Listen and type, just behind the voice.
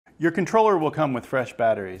Your controller will come with fresh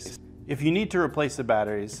batteries. If you need to replace the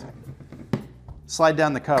batteries, slide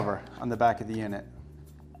down the cover on the back of the unit.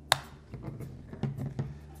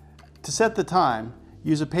 To set the time,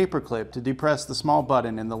 use a paper clip to depress the small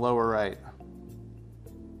button in the lower right.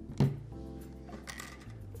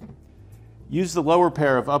 Use the lower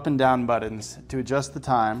pair of up and down buttons to adjust the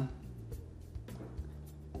time,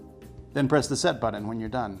 then press the set button when you're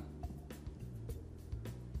done.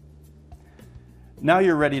 Now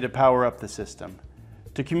you're ready to power up the system.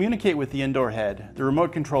 To communicate with the indoor head, the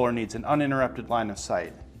remote controller needs an uninterrupted line of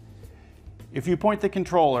sight. If you point the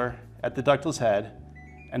controller at the ductless head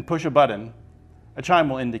and push a button, a chime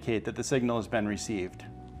will indicate that the signal has been received.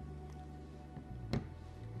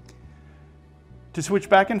 To switch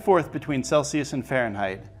back and forth between Celsius and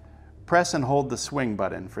Fahrenheit, press and hold the swing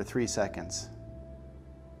button for 3 seconds.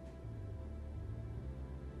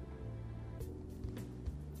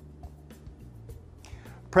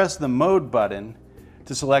 Press the Mode button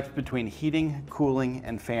to select between heating, cooling,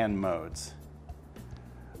 and fan modes.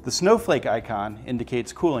 The snowflake icon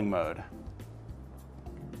indicates cooling mode.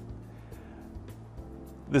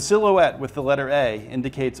 The silhouette with the letter A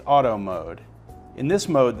indicates auto mode. In this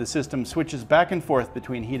mode, the system switches back and forth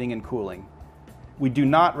between heating and cooling. We do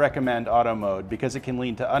not recommend auto mode because it can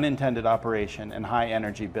lead to unintended operation and high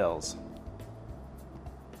energy bills.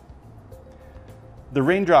 The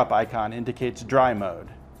raindrop icon indicates dry mode.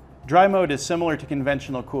 Dry mode is similar to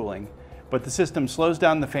conventional cooling, but the system slows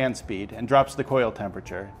down the fan speed and drops the coil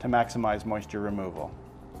temperature to maximize moisture removal.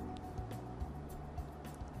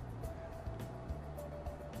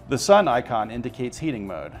 The sun icon indicates heating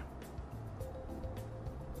mode.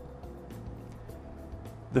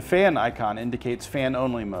 The fan icon indicates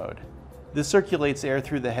fan-only mode. This circulates air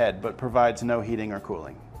through the head but provides no heating or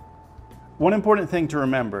cooling. One important thing to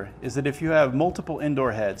remember is that if you have multiple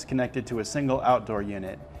indoor heads connected to a single outdoor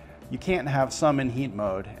unit, you can't have some in heat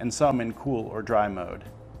mode and some in cool or dry mode.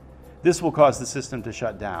 This will cause the system to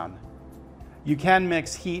shut down. You can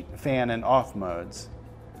mix heat, fan, and off modes.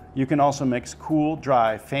 You can also mix cool,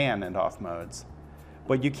 dry, fan, and off modes.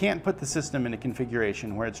 But you can't put the system in a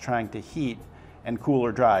configuration where it's trying to heat and cool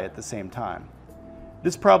or dry at the same time.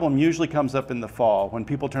 This problem usually comes up in the fall when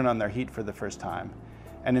people turn on their heat for the first time,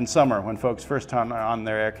 and in summer when folks first turn on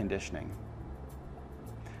their air conditioning.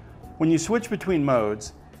 When you switch between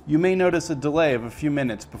modes, you may notice a delay of a few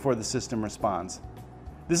minutes before the system responds.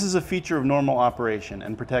 This is a feature of normal operation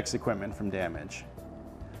and protects equipment from damage.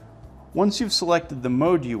 Once you've selected the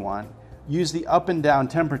mode you want, use the up and down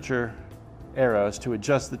temperature arrows to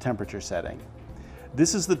adjust the temperature setting.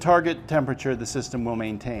 This is the target temperature the system will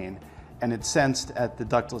maintain, and it's sensed at the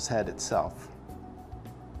ductless head itself.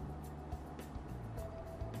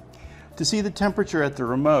 To see the temperature at the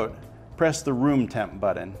remote, press the Room Temp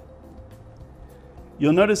button.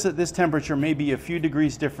 You'll notice that this temperature may be a few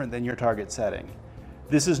degrees different than your target setting.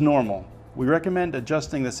 This is normal. We recommend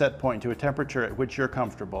adjusting the set point to a temperature at which you're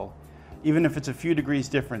comfortable, even if it's a few degrees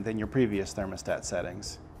different than your previous thermostat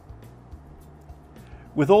settings.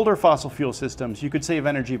 With older fossil fuel systems, you could save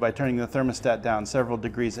energy by turning the thermostat down several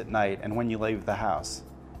degrees at night and when you leave the house.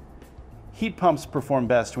 Heat pumps perform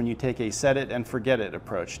best when you take a set it and forget it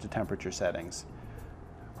approach to temperature settings.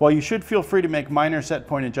 While you should feel free to make minor set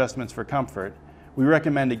point adjustments for comfort, we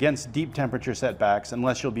recommend against deep temperature setbacks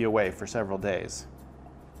unless you'll be away for several days.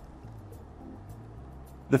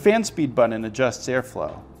 The fan speed button adjusts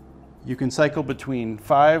airflow. You can cycle between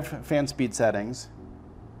 5 fan speed settings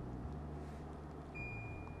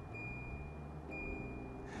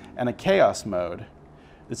and a chaos mode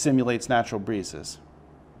that simulates natural breezes.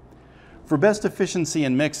 For best efficiency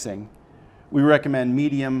in mixing, we recommend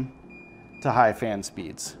medium to high fan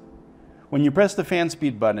speeds. When you press the fan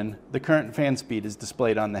speed button, the current fan speed is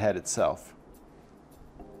displayed on the head itself.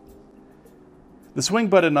 The swing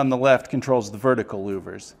button on the left controls the vertical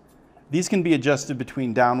louvers. These can be adjusted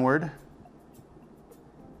between downward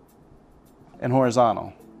and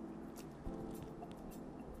horizontal.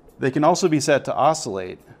 They can also be set to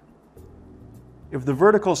oscillate. If the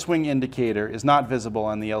vertical swing indicator is not visible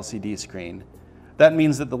on the LCD screen, that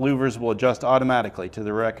means that the louvers will adjust automatically to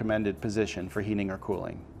the recommended position for heating or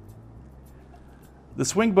cooling. The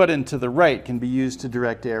swing button to the right can be used to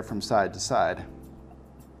direct air from side to side.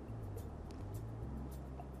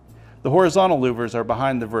 The horizontal louvers are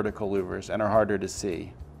behind the vertical louvers and are harder to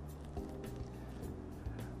see.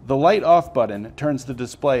 The light off button turns the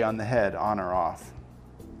display on the head on or off.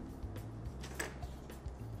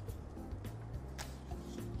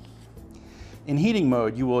 In heating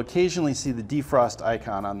mode, you will occasionally see the defrost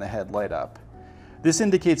icon on the head light up. This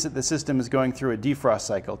indicates that the system is going through a defrost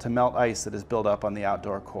cycle to melt ice that is built up on the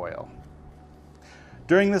outdoor coil.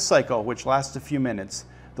 During this cycle, which lasts a few minutes,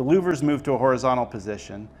 the louvers move to a horizontal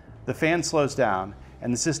position, the fan slows down,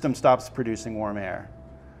 and the system stops producing warm air.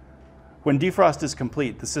 When defrost is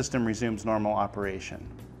complete, the system resumes normal operation.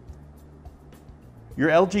 Your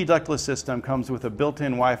LG ductless system comes with a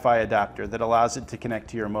built-in Wi-Fi adapter that allows it to connect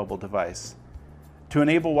to your mobile device. To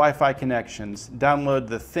enable Wi-Fi connections, download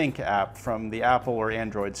the Think app from the Apple or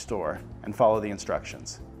Android store and follow the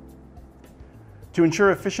instructions. To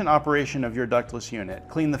ensure efficient operation of your ductless unit,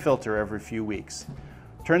 clean the filter every few weeks.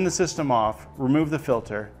 Turn the system off, remove the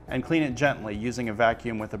filter, and clean it gently using a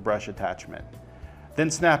vacuum with a brush attachment. Then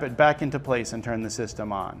snap it back into place and turn the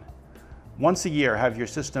system on. Once a year, have your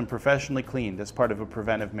system professionally cleaned as part of a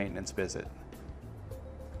preventive maintenance visit.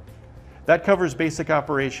 That covers basic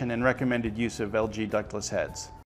operation and recommended use of LG ductless heads.